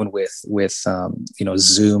now, even with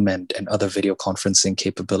Zoom and other video conferencing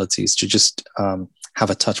capabilities, to just have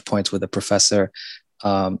a touch point with a professor,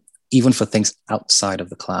 even for things outside of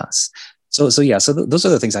the class. So those are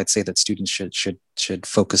the things I'd say that students should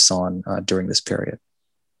focus on during this period.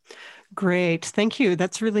 Great. Thank you.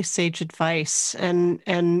 That's really sage advice.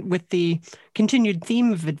 And with the continued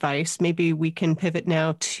theme of advice, maybe we can pivot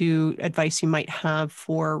now to advice you might have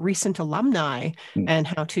for recent alumni and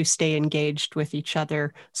how to stay engaged with each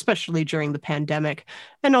other, especially during the pandemic,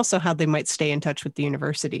 and also how they might stay in touch with the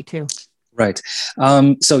university too. Right.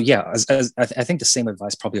 So yeah, as I think the same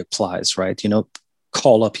advice probably applies, right?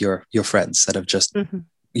 Call up your friends that have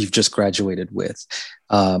you've just graduated with.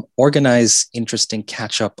 Organize interesting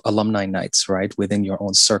catch-up alumni nights, right, within your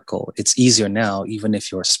own circle. It's easier now, even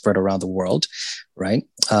if you're spread around the world, right?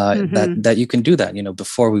 That you can do that.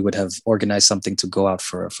 Before we would have organized something to go out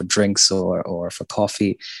for drinks or for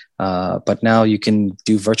coffee, but now you can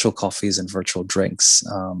do virtual coffees and virtual drinks,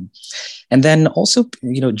 and then also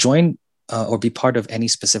join or be part of any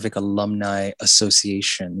specific alumni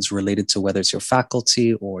associations related to whether it's your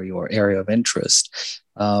faculty or your area of interest.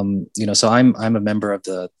 So I'm a member of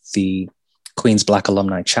the Queen's Black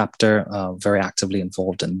Alumni Chapter, very actively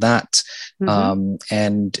involved in that.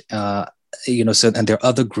 And there are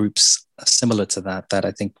other groups similar to that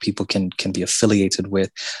I think people can be affiliated with.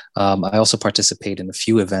 I also participate in a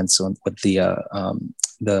few events with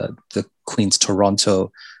the Queen's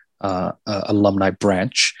Toronto alumni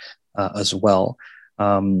branch as well.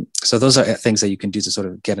 So those are things that you can do to sort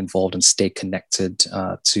of get involved and stay connected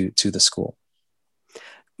to the school.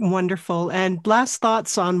 Wonderful. And last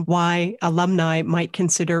thoughts on why alumni might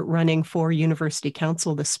consider running for University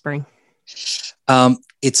Council this spring?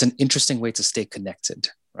 It's an interesting way to stay connected,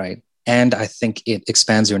 right? And I think it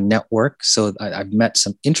expands your network. So I've met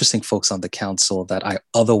some interesting folks on the council that I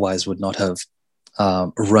otherwise would not have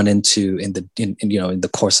run into in the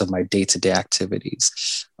course of my day-to-day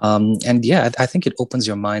activities. I think it opens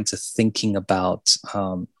your mind to thinking about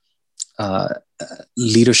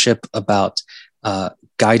leadership, about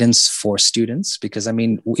guidance for students, because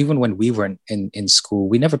even when we were in school,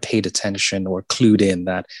 we never paid attention or clued in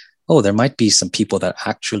that, there might be some people that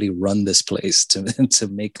actually run this place to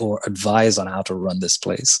make or advise on how to run this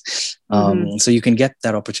place. So you can get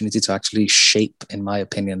that opportunity to actually shape, in my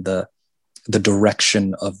opinion, the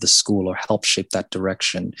direction of the school, or help shape that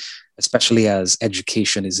direction, especially as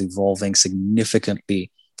education is evolving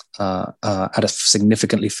significantly at a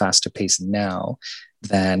significantly faster pace now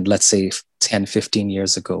than, let's say, 10, 15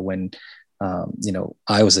 years ago when,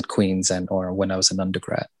 I was at Queen's or when I was an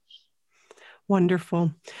undergrad.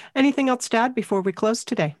 Wonderful. Anything else to add before we close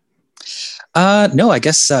today? No, I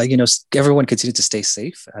guess, everyone continue to stay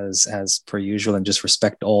safe as per usual, and just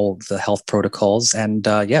respect all the health protocols. And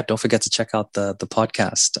don't forget to check out the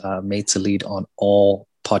podcast, Made to Lead, on all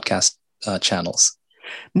podcast channels.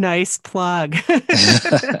 Nice plug.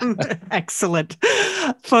 Excellent.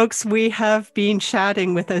 Folks, we have been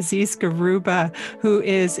chatting with Aziz Garuba, who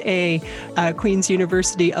is a Queen's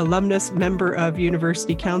University alumnus, member of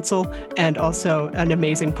University Council, and also an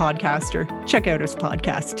amazing podcaster. Check out his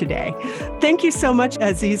podcast today. Thank you so much,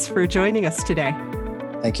 Aziz, for joining us today.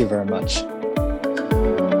 Thank you very much.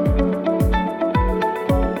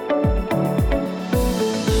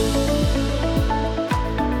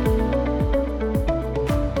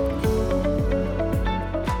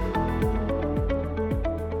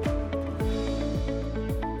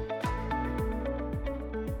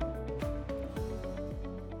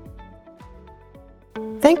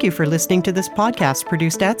 Thank you for listening to this podcast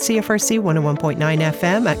produced at CFRC 101.9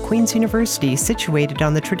 FM at Queen's University, situated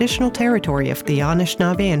on the traditional territory of the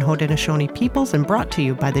Anishinaabe and Haudenosaunee peoples, and brought to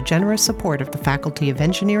you by the generous support of the Faculty of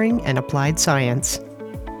Engineering and Applied Science.